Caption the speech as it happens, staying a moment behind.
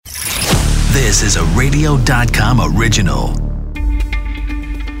This is a Radio.com original.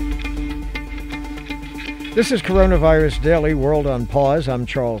 This is Coronavirus Daily World on Pause. I'm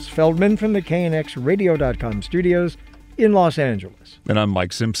Charles Feldman from the KNX Radio.com studios in Los Angeles. And I'm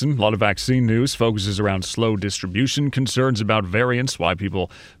Mike Simpson. A lot of vaccine news focuses around slow distribution, concerns about variants, why people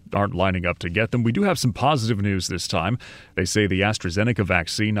aren't lining up to get them. We do have some positive news this time. They say the AstraZeneca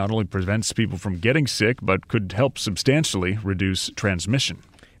vaccine not only prevents people from getting sick, but could help substantially reduce transmission.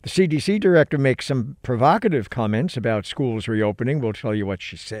 The CDC director makes some provocative comments about schools reopening. We'll tell you what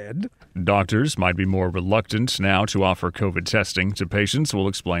she said. Doctors might be more reluctant now to offer COVID testing to patients. We'll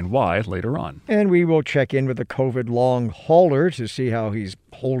explain why later on. And we will check in with a COVID long hauler to see how he's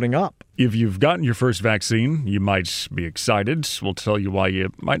holding up. If you've gotten your first vaccine, you might be excited. We'll tell you why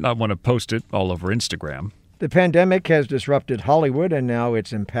you might not want to post it all over Instagram. The pandemic has disrupted Hollywood, and now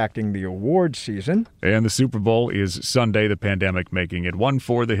it's impacting the awards season. And the Super Bowl is Sunday, the pandemic making it one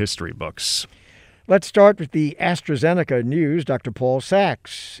for the history books. Let's start with the AstraZeneca news. Dr. Paul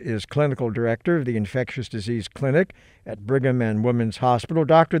Sachs is clinical director of the Infectious Disease Clinic at Brigham and Women's Hospital.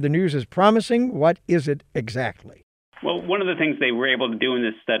 Doctor, the news is promising. What is it exactly? Well, one of the things they were able to do in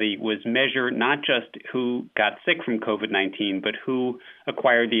this study was measure not just who got sick from COVID-19, but who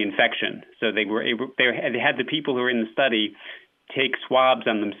acquired the infection. So they had the people who were in the study take swabs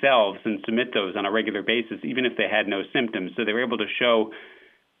on themselves and submit those on a regular basis, even if they had no symptoms. So they were able to show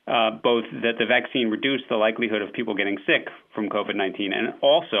both that the vaccine reduced the likelihood of people getting sick from COVID-19 and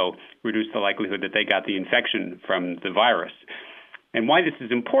also reduced the likelihood that they got the infection from the virus. And why this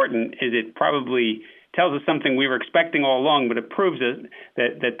is important is it probably tells us something we were expecting all along, but it proves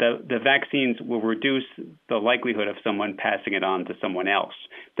that the vaccines will reduce the likelihood of someone passing it on to someone else.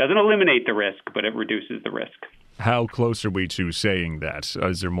 Doesn't eliminate the risk, but it reduces the risk. How close are we to saying that?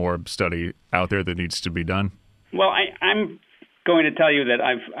 Is there more study out there that needs to be done? Well, I'm going to tell you that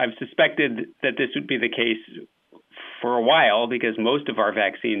I've suspected that this would be the case for a while because most of our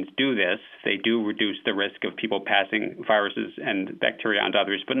vaccines do this. They do reduce the risk of people passing viruses and bacteria on to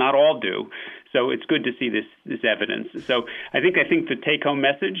others, but not all do. So it's good to see this evidence. So I think the take-home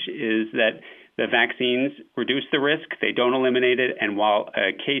message is that the vaccines reduce the risk. They don't eliminate it. And while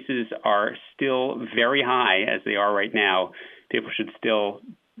cases are still very high, as they are right now, people should still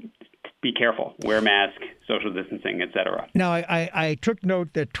be careful, wear a mask, social distancing, etc. Now, I took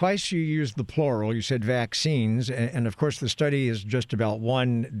note that twice you used the plural. You said vaccines, and of course the study is just about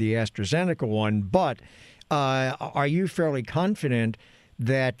one, the AstraZeneca one, but are you fairly confident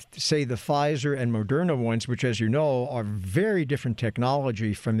that, say, the Pfizer and Moderna ones, which, as you know, are very different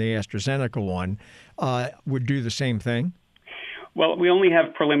technology from the AstraZeneca one, would do the same thing? Well, we only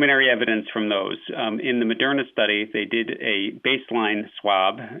have preliminary evidence from those. In the Moderna study, they did a baseline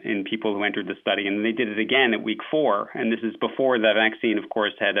swab in people who entered the study, and they did it again at week 4. And this is before the vaccine, of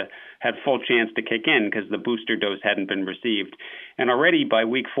course, had full chance to kick in because the booster dose hadn't been received. And already by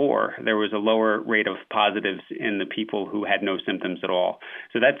week 4, there was a lower rate of positives in the people who had no symptoms at all.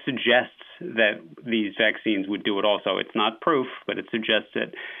 So that suggests that these vaccines would do it also. It's not proof, but it suggests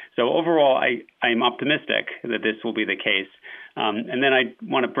it. So overall, I'm optimistic that this will be the case. And then I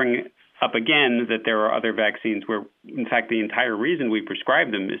want to bring up again that there are other vaccines where, in fact, the entire reason we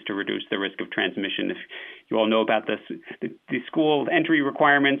prescribe them is to reduce the risk of transmission. If you all know about the school entry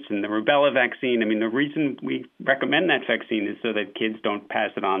requirements and the rubella vaccine, I mean, the reason we recommend that vaccine is so that kids don't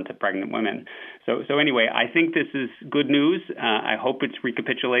pass it on to pregnant women. So anyway, I think this is good news. I hope it's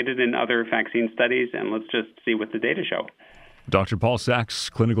recapitulated in other vaccine studies, and let's just see what the data show. Dr. Paul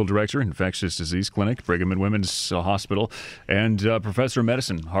Sachs, Clinical Director, Infectious Disease Clinic, Brigham and Women's Hospital, and Professor of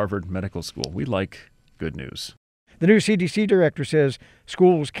Medicine, Harvard Medical School. We like good news. The new CDC director says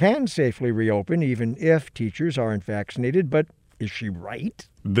schools can safely reopen even if teachers aren't vaccinated, but is she right?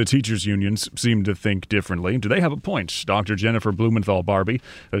 The teachers' unions seem to think differently. Do they have a point? Dr. Jennifer Blumenthal-Barbie,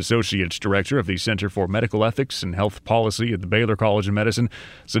 Associate Director of the Center for Medical Ethics and Health Policy at the Baylor College of Medicine.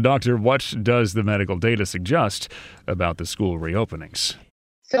 So, Doctor, what does the medical data suggest about the school reopenings?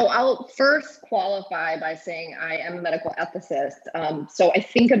 So I'll first qualify by saying I am a medical ethicist. So I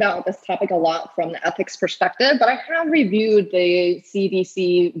think about this topic a lot from the ethics perspective, but I have reviewed the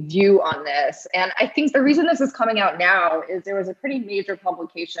CDC view on this. And I think the reason this is coming out now is there was a pretty major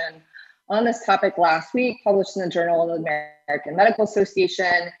publication on this topic last week, published in the Journal of the American Medical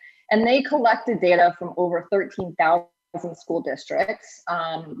Association. And they collected data from over 13,000 school districts,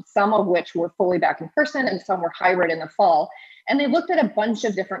 some of which were fully back in person and some were hybrid in the fall. And they looked at a bunch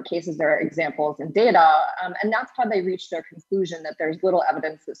of different cases or examples and data, and that's how they reached their conclusion that there's little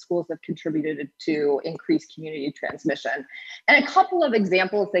evidence that schools have contributed to increased community transmission. And a couple of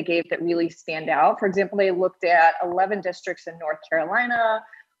examples they gave that really stand out. For example, they looked at 11 districts in North Carolina,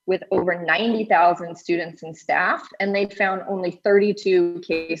 with over 90,000 students and staff, and they found only 32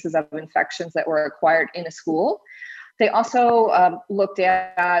 cases of infections that were acquired in a school. They also looked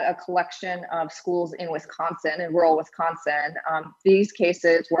at a collection of schools in Wisconsin, in rural Wisconsin. These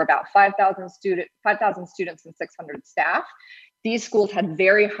cases were about 5,000 students and 600 staff. These schools had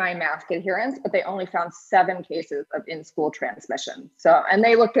very high mask adherence, but they only found 7 cases of in-school transmission. And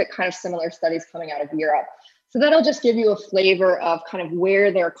they looked at kind of similar studies coming out of Europe. So that'll just give you a flavor of kind of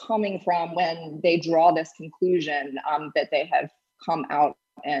where they're coming from when they draw this conclusion that they have come out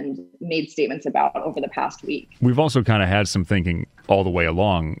and made statements about over the past week. We've also kind of had some thinking all the way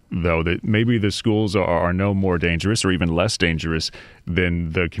along, though, that maybe the schools are no more dangerous or even less dangerous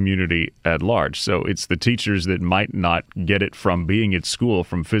than the community at large. So it's the teachers that might not get it from being at school,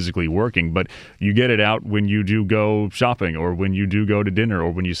 from physically working, but you get it out when you do go shopping or when you do go to dinner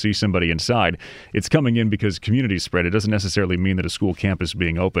or when you see somebody inside. It's coming in because community spread. It doesn't necessarily mean that a school campus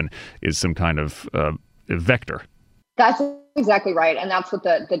being open is some kind of vector. That's exactly right. And that's what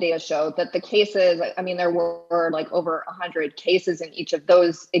the data showed, that the cases, I mean, there were like over 100 cases in each of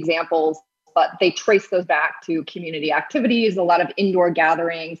those examples, but they traced those back to community activities, a lot of indoor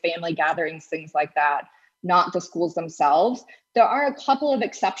gatherings, family gatherings, things like that, not the schools themselves. There are a couple of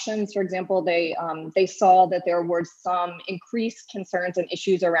exceptions. For example, they saw that there were some increased concerns and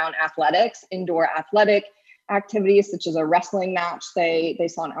issues around athletics, indoor athletic activities, such as a wrestling match. They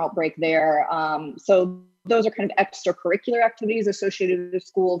saw an outbreak there. So those are kind of extracurricular activities associated with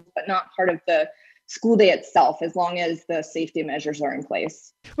schools, but not part of the school day itself, as long as the safety measures are in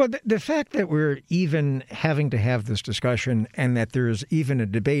place. Well, the fact that we're even having to have this discussion and that there's even a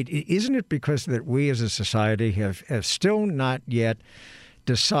debate, isn't it because that we as a society have still not yet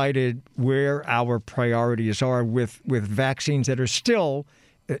decided where our priorities are with vaccines that are still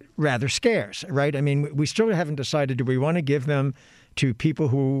rather scarce, right? I mean, we still haven't decided, do we want to give them to people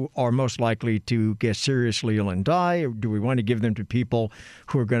who are most likely to get seriously ill and die? Or do we want to give them to people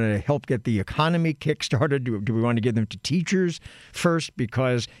who are going to help get the economy kickstarted? Do we want to give them to teachers first?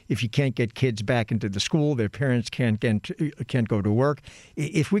 Because if you can't get kids back into the school, their parents can't go to work.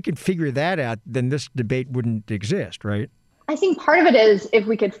 If we could figure that out, then this debate wouldn't exist, right? I think part of it is if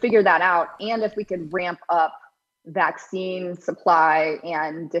we could figure that out and if we could ramp up vaccine supply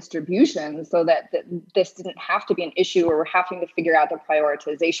and distribution so that this didn't have to be an issue where we're having to figure out the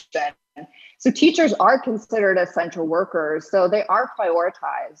prioritization. So teachers are considered essential workers, so they are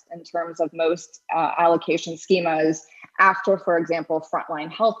prioritized in terms of most allocation schemas after, for example,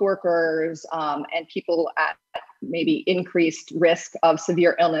 frontline health workers and people at maybe increased risk of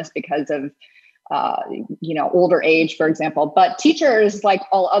severe illness because of older age, for example. But teachers, like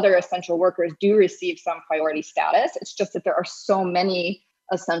all other essential workers, do receive some priority status. It's just that there are so many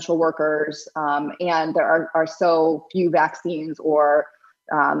essential workers and there are so few vaccines or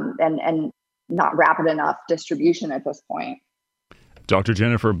and not rapid enough distribution at this point. Dr.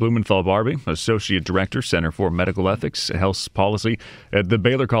 Jennifer Blumenthal-Barbie, Associate Director, Center for Medical Ethics, Health Policy at the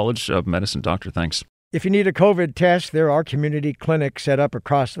Baylor College of Medicine. Doctor, thanks. If you need a COVID test, there are community clinics set up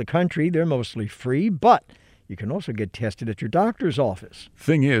across the country. They're mostly free, but you can also get tested at your doctor's office.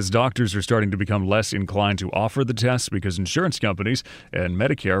 Thing is, doctors are starting to become less inclined to offer the tests because insurance companies and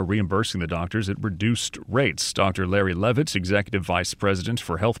Medicare are reimbursing the doctors at reduced rates. Dr. Larry Levitt, Executive Vice President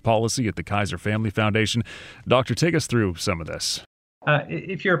for Health Policy at the Kaiser Family Foundation. Doctor, take us through some of this.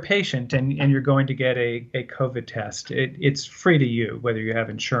 If you're a patient and you're going to get a COVID test, it's free to you, whether you have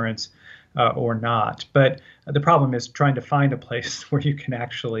insurance or not. But the problem is trying to find a place where you can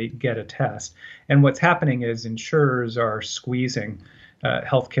actually get a test. And what's happening is insurers are squeezing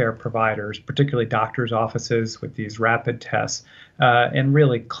healthcare providers, particularly doctors' offices, with these rapid tests, and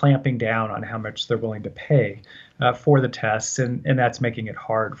really clamping down on how much they're willing to pay for the tests. And that's making it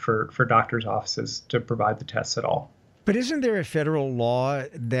hard for doctors' offices to provide the tests at all. But isn't there a federal law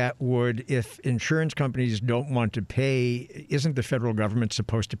that would, if insurance companies don't want to pay, isn't the federal government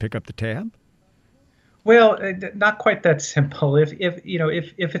supposed to pick up the tab? Well, not quite that simple. If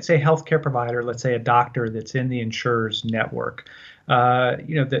it's a healthcare provider, let's say a doctor that's in the insurer's network,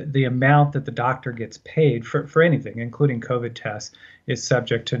 the amount that the doctor gets paid for anything, including COVID tests, is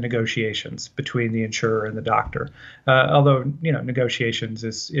subject to negotiations between the insurer and the doctor. Although negotiations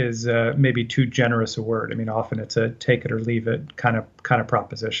is maybe too generous a word. I mean, often it's a take it or leave it kind of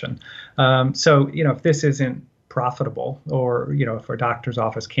proposition. So if this isn't profitable, or if our doctor's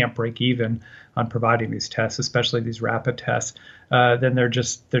office can't break even on providing these tests, especially these rapid tests, then they're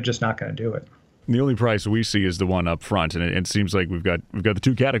just not going to do it. The only price we see is the one up front, and it seems like we've got the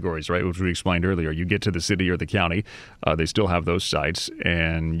two categories, right, which we explained earlier. You get to the city or the county, they still have those sites,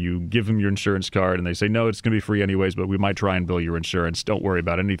 and you give them your insurance card, and they say, no, it's going to be free anyways, but we might try and bill your insurance. Don't worry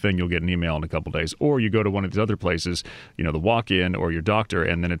about anything. You'll get an email in a couple days. Or you go to one of these other places, the walk-in or your doctor,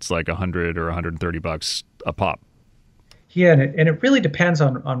 and then it's like $100 or $130 a pop. Yeah, and it really depends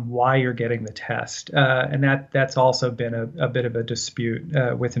on why you're getting the test, and that's also been a bit of a dispute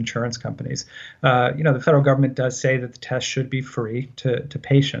with insurance companies. The federal government does say that the test should be free to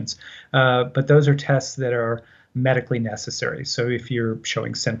patients, but those are tests that are medically necessary. So if you're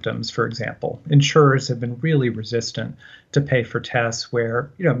showing symptoms, for example, insurers have been really resistant to pay for tests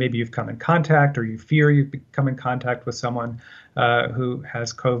where maybe you've come in contact or you fear you've come in contact with someone who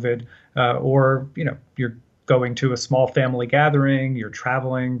has COVID, or you're going to a small family gathering, you're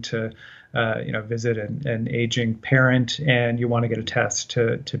traveling to visit an aging parent, and you want to get a test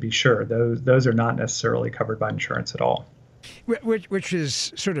to be sure. Those are not necessarily covered by insurance at all. Which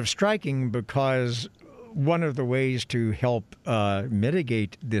is sort of striking, because one of the ways to help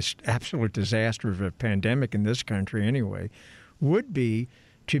mitigate this absolute disaster of a pandemic in this country anyway would be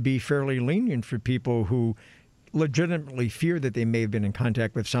to be fairly lenient for people who legitimately fear that they may have been in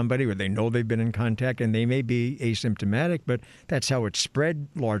contact with somebody, or they know they've been in contact, and they may be asymptomatic, but that's how it's spread,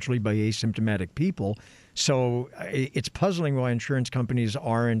 largely by asymptomatic people. So it's puzzling why insurance companies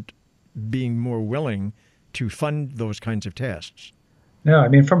aren't being more willing to fund those kinds of tests. No, I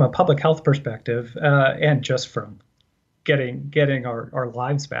mean, from a public health perspective, and just from getting our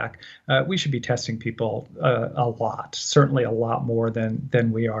lives back, we should be testing people a lot, certainly a lot more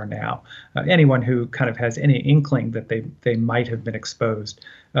than we are now. Anyone who kind of has any inkling that they might have been exposed,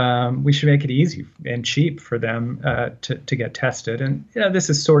 we should make it easy and cheap for them to get tested. And this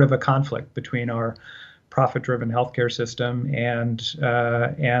is sort of a conflict between our profit-driven healthcare system and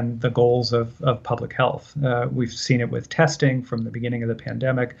the goals of public health. We've seen it with testing from the beginning of the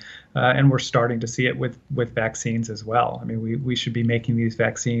pandemic, and we're starting to see it with vaccines as well. I mean, we should be making these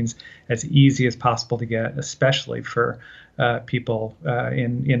vaccines as easy as possible to get, especially for people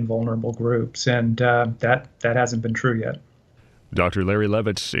in vulnerable groups, and that hasn't been true yet. Dr. Larry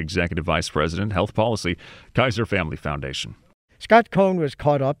Levitt, Executive Vice President, Health Policy, Kaiser Family Foundation. Scott Cohn was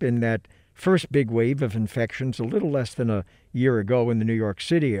caught up in that first big wave of infections a little less than a year ago in the New York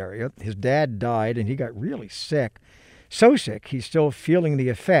City area. His dad died, and he got really sick. So sick, he's still feeling the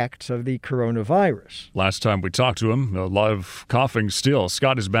effects of the coronavirus. Last time we talked to him, a lot of coughing still.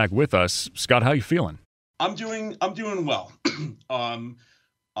 Scott is back with us. Scott, how you feeling? I'm doing well.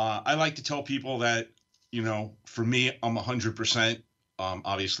 I like to tell people that, for me, I'm 100%.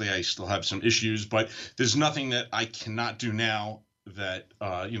 Obviously, I still have some issues, but there's nothing that I cannot do now that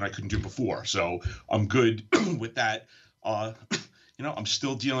I couldn't do before. So I'm good with that. I'm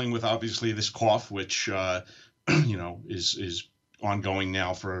still dealing with, obviously, this cough, which is ongoing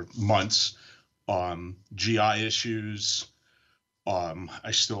now for months. GI issues.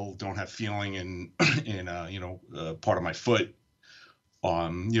 I still don't have feeling in part of my foot.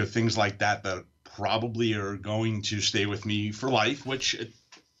 Things like that probably are going to stay with me for life, which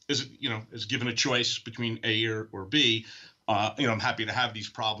is given a choice between A or B. I'm happy to have these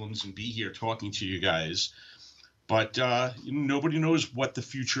problems and be here talking to you guys, but nobody knows what the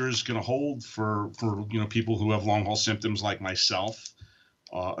future is going to hold for people who have long haul symptoms like myself.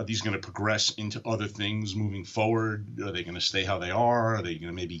 Are these going to progress into other things moving forward? Are they going to stay how they are? Are they going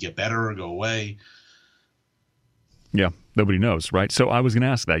to maybe get better or go away? Yeah, nobody knows, right? So I was going to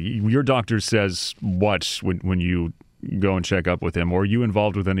ask that. Your doctor says what when you go and check up with him, or are you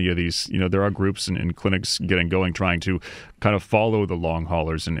involved with any of these? There are groups and clinics getting going, trying to kind of follow the long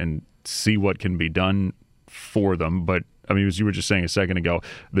haulers and see what can be done for them. But I mean, as you were just saying a second ago,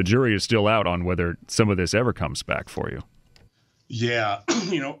 the jury is still out on whether some of this ever comes back for you. Yeah,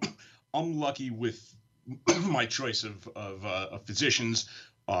 I'm lucky with my choice of physicians.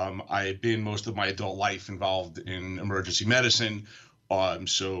 I've been most of my adult life involved in emergency medicine.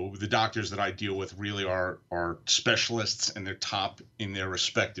 So the doctors that I deal with really are specialists, and they're top in their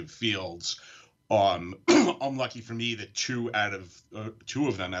respective fields. I'm lucky for me that two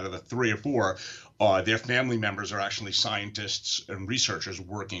of them out of the three or four, their family members are actually scientists and researchers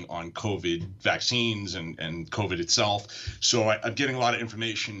working on COVID vaccines and COVID itself. So I'm getting a lot of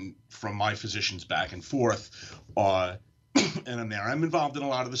information from my physicians back and forth. And I'm involved in a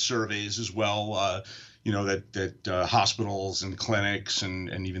lot of the surveys as well. That hospitals and clinics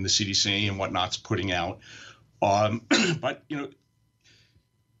and even the CDC and whatnot's putting out. But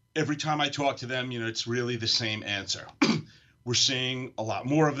every time I talk to them, it's really the same answer. We're seeing a lot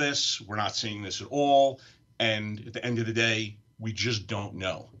more of this. We're not seeing this at all. And at the end of the day, we just don't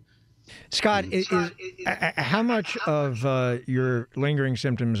know. Scott, how much of your lingering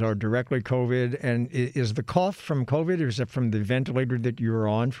symptoms are directly COVID, and is the cough from COVID, or is it from the ventilator that you were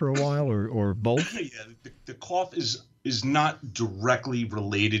on for a while, or both? Yeah, the cough is not directly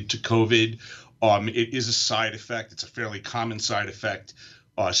related to COVID. It is a side effect. It's a fairly common side effect.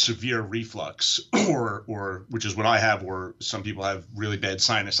 Severe reflux, or which is what I have, or some people have really bad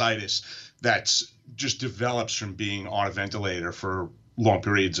sinusitis. That's just develops from being on a ventilator for long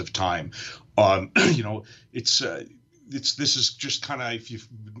periods of time. This is just kind of, if you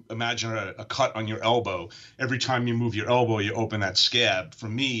imagine a cut on your elbow. Every time you move your elbow, you open that scab. For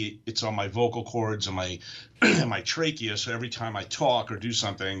me, it's on my vocal cords and my my trachea. So every time I talk or do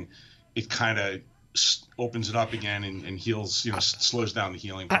something, it kind of opens it up again and heals, slows down the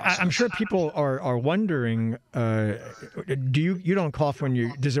healing process. I'm sure people are wondering, you don't cough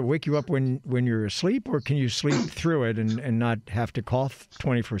does it wake you up when you're asleep, or can you sleep through it and not have to cough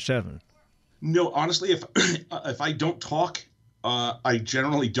 24/7? No, honestly, if I don't talk, I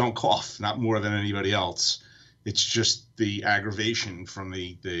generally don't cough, not more than anybody else. It's just the aggravation from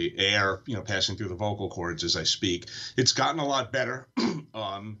the air, passing through the vocal cords as I speak. It's gotten a lot better.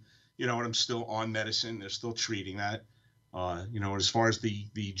 And I'm still on medicine. They're still treating that. As far as the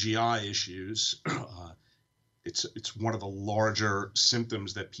GI issues, it's one of the larger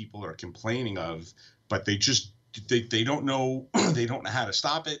symptoms that people are complaining of, but they don't know they don't know how to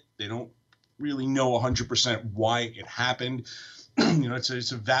stop it. They don't really know 100% why it happened.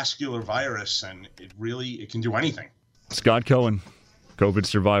 It's a vascular virus, and it can do anything. Scott Cohen, COVID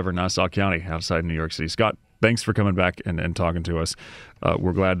survivor, Nassau County, outside New York City. Scott, thanks for coming back and talking to us.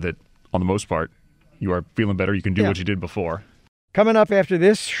 We're glad that, on the most part, you are feeling better. You can do what you did before. Coming up after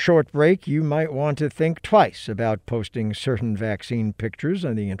this short break, you might want to think twice about posting certain vaccine pictures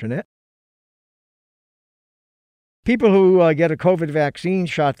on the internet. People who get a COVID vaccine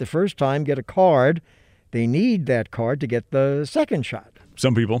shot the first time get a card. They need that card to get the second shot.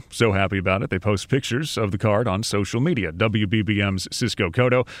 Some people so happy about it, they post pictures of the card on social media. WBBM's Cisco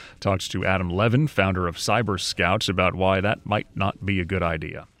Cotto talks to Adam Levin, founder of Cyber Scouts, about why that might not be a good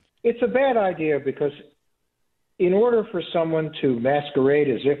idea. It's a bad idea because in order for someone to masquerade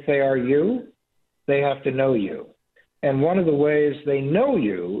as if they are you, they have to know you. And one of the ways they know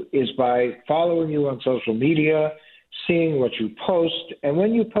you is by following you on social media, seeing what you post. And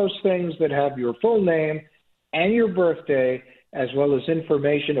when you post things that have your full name and your birthday, as well as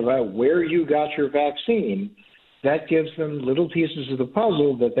information about where you got your vaccine, that gives them little pieces of the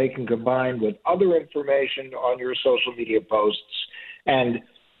puzzle that they can combine with other information on your social media posts. And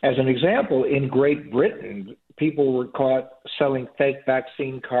as an example, in Great Britain, people were caught selling fake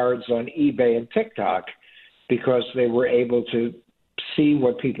vaccine cards on eBay and TikTok because they were able to see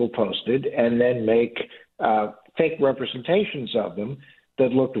what people posted and then make fake representations of them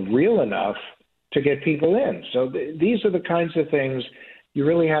that looked real enough to get people in. So these are the kinds of things you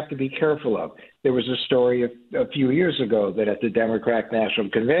really have to be careful of. There was a story a few years ago that at the Democratic National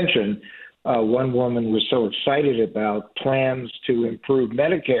Convention, one woman was so excited about plans to improve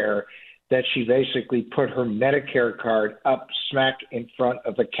Medicare that she basically put her Medicare card up smack in front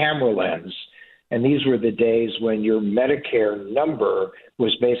of the camera lens. And these were the days when your Medicare number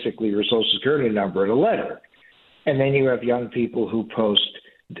was basically your Social Security number in a letter. And then you have young people who post,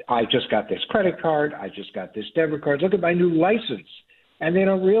 I just got this credit card, I just got this debit card, look at my new license. And they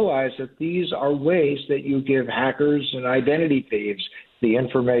don't realize that these are ways that you give hackers and identity thieves the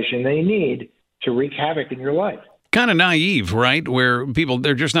information they need to wreak havoc in your life. Kind of naive, right? Where people,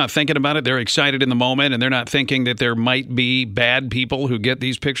 they're just not thinking about it. They're excited in the moment, and they're not thinking that there might be bad people who get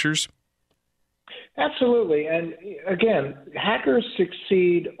these pictures. Absolutely. And again, hackers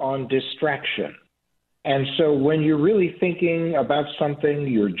succeed on distraction. And so when you're really thinking about something,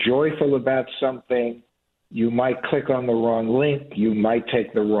 you're joyful about something, you might click on the wrong link, you might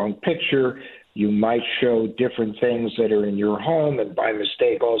take the wrong picture, you might show different things that are in your home and by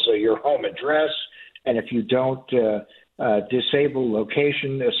mistake also your home address. And if you don't disable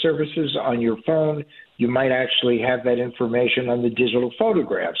location services on your phone, you might actually have that information on the digital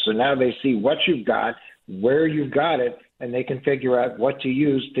photograph. So now they see what you've got, where you've got it, and they can figure out what to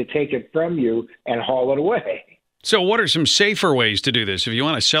use to take it from you and haul it away. So what are some safer ways to do this? If you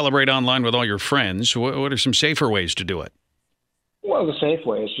want to celebrate online with all your friends, what are some safer ways to do it? Well, the safe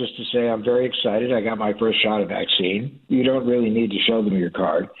way is just to say, I'm very excited. I got my first shot of vaccine. You don't really need to show them your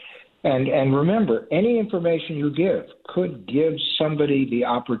card. And remember, any information you give could give somebody the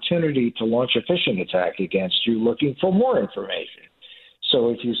opportunity to launch a phishing attack against you looking for more information. So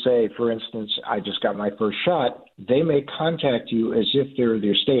if you say, for instance, I just got my first shot, they may contact you as if they're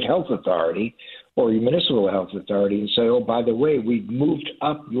their state health authority, or your municipal health authority and say, oh, by the way, we've moved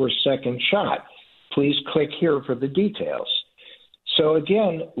up your second shot. Please click here for the details. So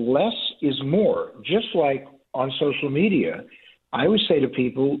again, less is more. Just like on social media, I always say to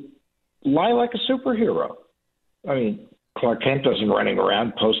people, lie like a superhero. I mean, Clark Kent doesn't running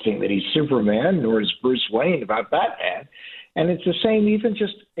around posting that he's Superman, nor is Bruce Wayne about Batman. And it's the same, even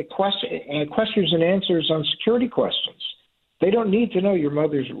just questions and answers on security questions. They don't need to know your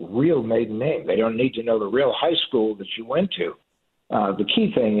mother's real maiden name. They don't need to know the real high school that you went to. The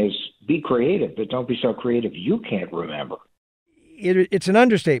key thing is be creative, but don't be so creative you can't remember. It's an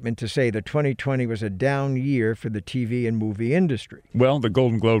understatement to say that 2020 was a down year for the TV and movie industry. Well, the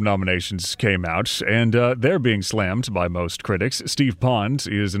Golden Globe nominations came out, and they're being slammed by most critics. Steve Pond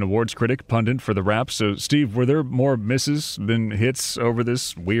is an awards critic, pundit for The Wrap. So, Steve, were there more misses than hits over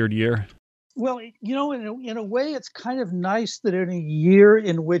this weird year? Well, in a way, it's kind of nice that in a year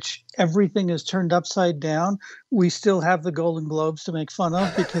in which everything is turned upside down, we still have the Golden Globes to make fun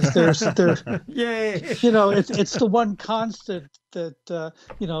of, because there's Yay! It's the one constant that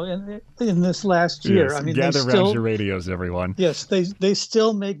in this last year. Yes, I mean, gather around your radios, everyone. Yes, they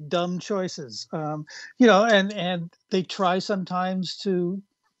still make dumb choices. And they try sometimes to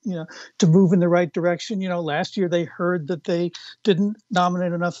move in the right direction. Last year they heard that they didn't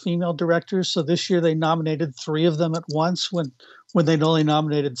nominate enough female directors, so this year they nominated 3 of them at once when they'd only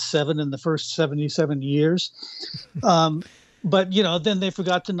nominated 7 in the first 77 years. But then they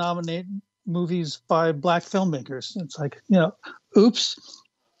forgot to nominate movies by Black filmmakers. It's like, oops.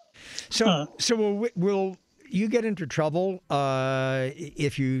 So will you get into trouble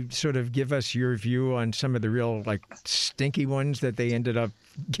if you sort of give us your view on some of the real stinky ones that they ended up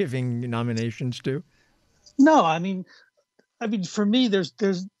giving nominations to? No, I mean, for me, there's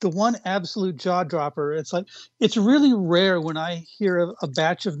the one absolute jaw dropper. It's like, it's really rare when I hear a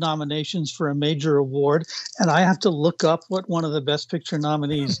batch of nominations for a major award and I have to look up what one of the Best Picture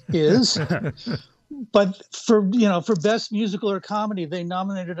nominees is. But for Best Musical or Comedy, they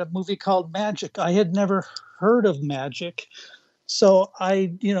nominated a movie called Magic. I had never heard of Magic. So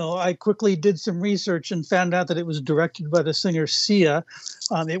I quickly did some research and found out that it was directed by the singer Sia.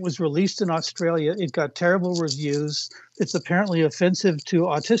 It was released in Australia. It got terrible reviews. It's apparently offensive to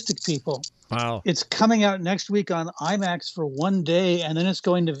autistic people. Wow. It's coming out next week on IMAX for one day, and then it's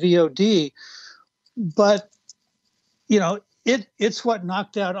going to VOD. But, it's what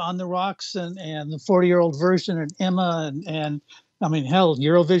knocked out On the Rocks and the 40-Year-Old Version and Emma and I mean, hell,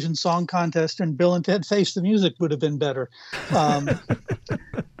 Eurovision Song Contest and Bill and Ted Face the Music would have been better.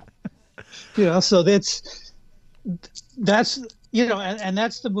 So that's and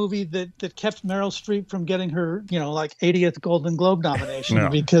that's the movie that kept Meryl Streep from getting her 80th Golden Globe nomination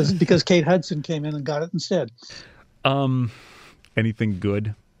because Kate Hudson came in and got it instead. Anything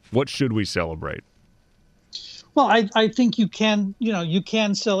good? What should we celebrate? Well, I think you can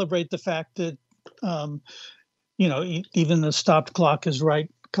celebrate the fact that even the stopped clock is right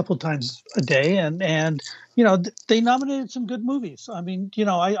a couple times a day, and they nominated some good movies. I mean,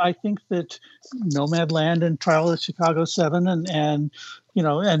 I think that Nomadland and Trial of the Chicago 7 and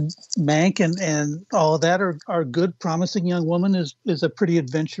Mank and all of that are good. Promising Young Woman is a pretty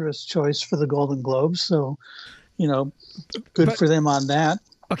adventurous choice for the Golden Globes, so good for them on that.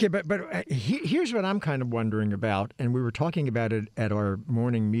 Okay, but here's what I'm kind of wondering about, and we were talking about it at our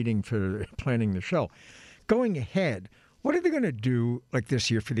morning meeting for planning the show. Going ahead, what are they going to do this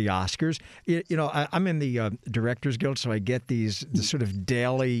year for the Oscars? I'm in the Directors Guild, so I get the sort of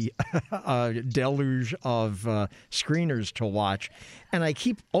daily deluge of screeners to watch. And I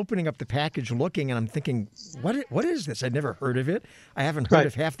keep opening up the package, looking, and I'm thinking, what is this? I'd never heard of it. I haven't heard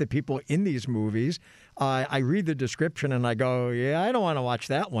of half the people in these movies. I read the description and I go, yeah, I don't want to watch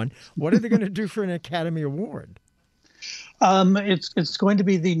that one. What are they going to do for an Academy Award? It's going to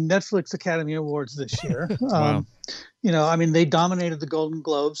be the Netflix Academy Awards this year. Wow. They dominated the Golden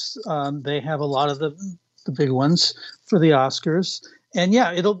Globes. They have a lot of the big ones for the Oscars. And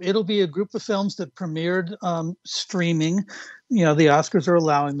yeah, it'll be a group of films that premiered streaming. The Oscars are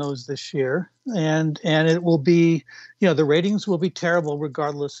allowing those this year. And it will be, the ratings will be terrible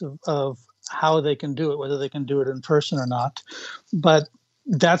regardless of how they can do it, whether they can do it in person or not. But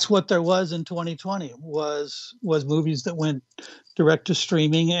that's what there was in 2020 was movies that went direct to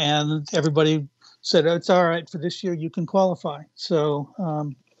streaming, and everybody said, oh, it's all right for this year, you can qualify.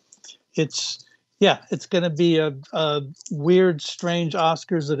 So it's going to be a weird, strange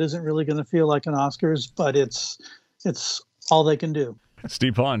Oscars that isn't really going to feel like an Oscars, but it's all they can do.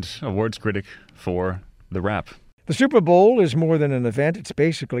 Steve Pond, awards critic for The Wrap. The Super Bowl is more than an event. It's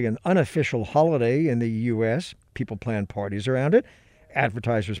basically an unofficial holiday in the U.S. People plan parties around it.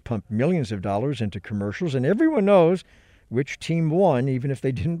 Advertisers pump millions of dollars into commercials, and everyone knows which team won, even if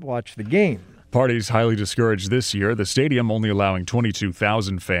they didn't watch the game. Parties highly discouraged this year. The stadium only allowing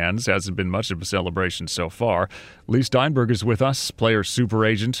 22,000 fans. Hasn't been much of a celebration so far. Lee Steinberg is with us, player super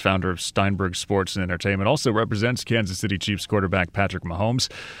agent, founder of Steinberg Sports and Entertainment. Also represents Kansas City Chiefs quarterback Patrick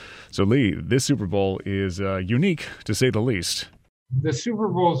Mahomes. So, Lee, this Super Bowl is unique, to say the least. The Super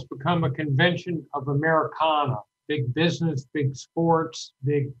Bowl has become a convention of Americana. Big business, big sports,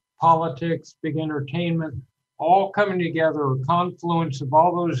 big politics, big entertainment, all coming together, a confluence of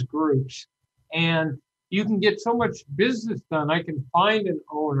all those groups. And you can get so much business done. I can find an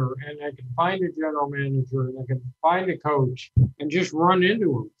owner, and I can find a general manager, and I can find a coach and just run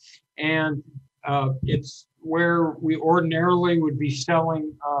into them. And it's where we ordinarily would be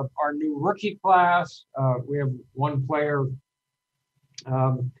selling our new rookie class. We have one player,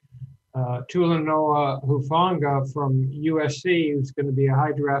 Tulanoa Hufanga from USC, who's going to be a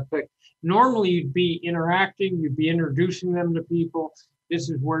high draft pick. Normally, you'd be interacting, you'd be introducing them to people. This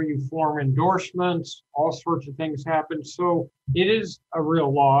is where you form endorsements, all sorts of things happen. So it is a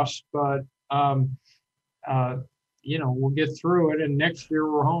real loss, but, we'll get through it, and next year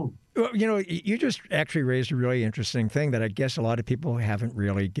we're home. Well, you just actually raised a really interesting thing that I guess a lot of people haven't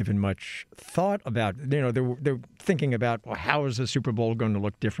really given much thought about. They're thinking about, well, how is the Super Bowl going to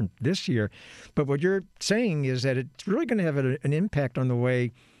look different this year? But what you're saying is that it's really going to have an impact on the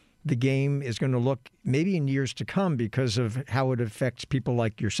way the game is going to look maybe in years to come because of how it affects people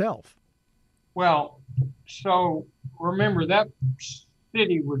like yourself. Well, so remember that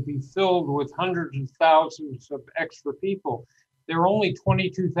city would be filled with hundreds of thousands of extra people. There are only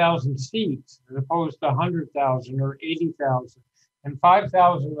 22,000 seats as opposed to 100,000 or 80,000. And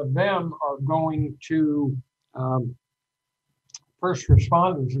 5,000 of them are going to first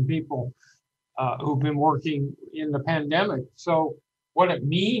responders and people who've been working in the pandemic. So what it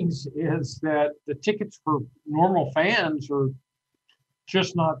means is that the tickets for normal fans are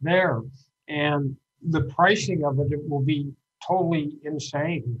just not there. And the pricing of it will be totally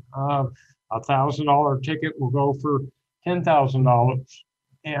insane. $1,000 ticket will go for $10,000.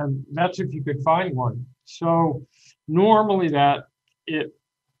 And that's if you could find one. So normally it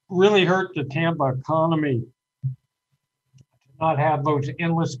really hurt the Tampa economy to not have those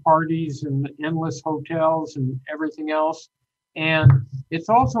endless parties and endless hotels and everything else. And it's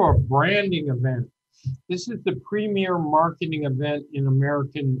also a branding event. This is the premier marketing event in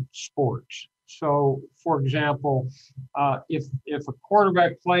American sports. So, for example, if a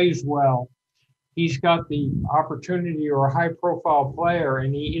quarterback plays well, he's got the opportunity, or a high-profile player,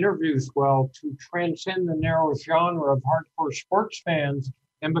 and he interviews well, to transcend the narrow genre of hardcore sports fans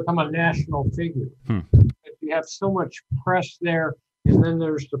and become a national figure. You have so much press there, and then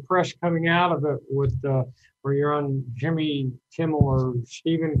there's the press coming out of it with where you're on Jimmy Kimmel or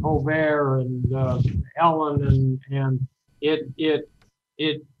Stephen Colbert and Ellen, and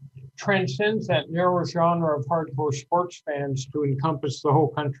it transcends that narrow genre of hardcore sports fans to encompass the whole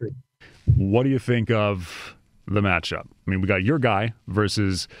country. What do you think of the matchup? I mean, we got your guy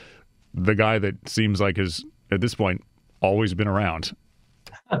versus the guy that seems like has, at this point, always been around.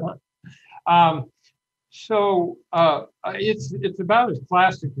 So it's about as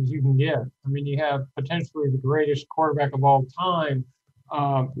classic as you can get. I mean, you have potentially the greatest quarterback of all time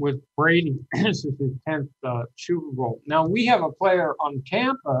with Brady. This is his 10th Super Bowl. Now, we have a player on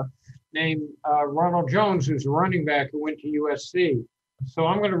Tampa named Ronald Jones, who's a running back who went to USC. So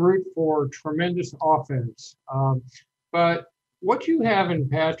I'm going to root for tremendous offense. But what you have in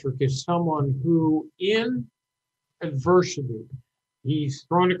Patrick is someone who, in adversity, he's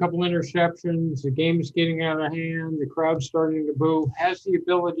thrown a couple interceptions, the game is getting out of hand, the crowd's starting to boo, has the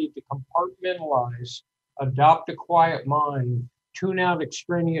ability to compartmentalize, adopt a quiet mind, tune out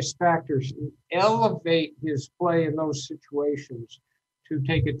extraneous factors, and elevate his play in those situations to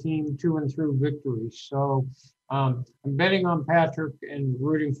take a team to and through victories. So I'm betting on Patrick and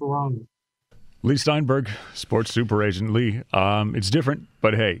rooting for Ronald. Lee Steinberg, sports super agent. Lee, it's different,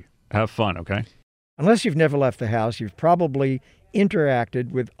 but hey, have fun, okay? Unless you've never left the house, you've probably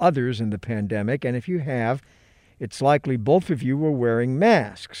interacted with others in the pandemic, and if you have, it's likely both of you were wearing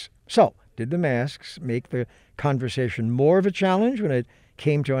masks. So, did the masks make the conversation more of a challenge when it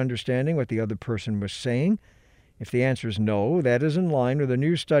came to understanding what the other person was saying? If the answer is no, that is in line with a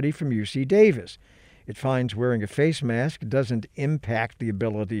new study from UC Davis. It finds wearing a face mask doesn't impact the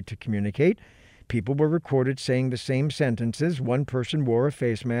ability to communicate. People were recorded saying the same sentences. One person wore a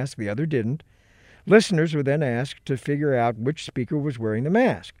face mask, the other didn't. Listeners were then asked to figure out which speaker was wearing the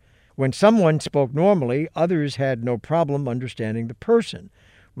mask. When someone spoke normally, others had no problem understanding the person.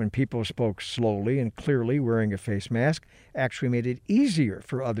 when people spoke slowly and clearly wearing a face mask actually made it easier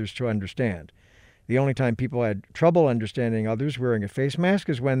for others to understand. The only time people had trouble understanding others wearing a face mask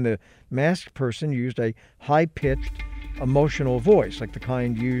is when the masked person used a high-pitched, emotional voice, like the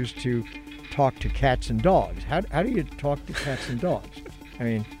kind used to talk to cats and dogs. How do you talk to cats and dogs? I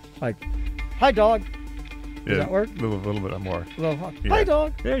mean, like, hi, dog. Does that work? A little bit more. Hi,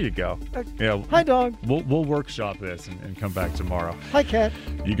 dog. There you go. Yeah. Hi, dog. We'll workshop this and come back tomorrow. Hi, cat.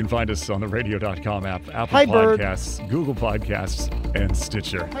 You can find us on the radio.com app, Apple Hi, bird. Podcasts, Google Podcasts, and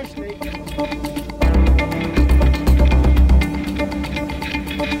Stitcher. Hi, snake.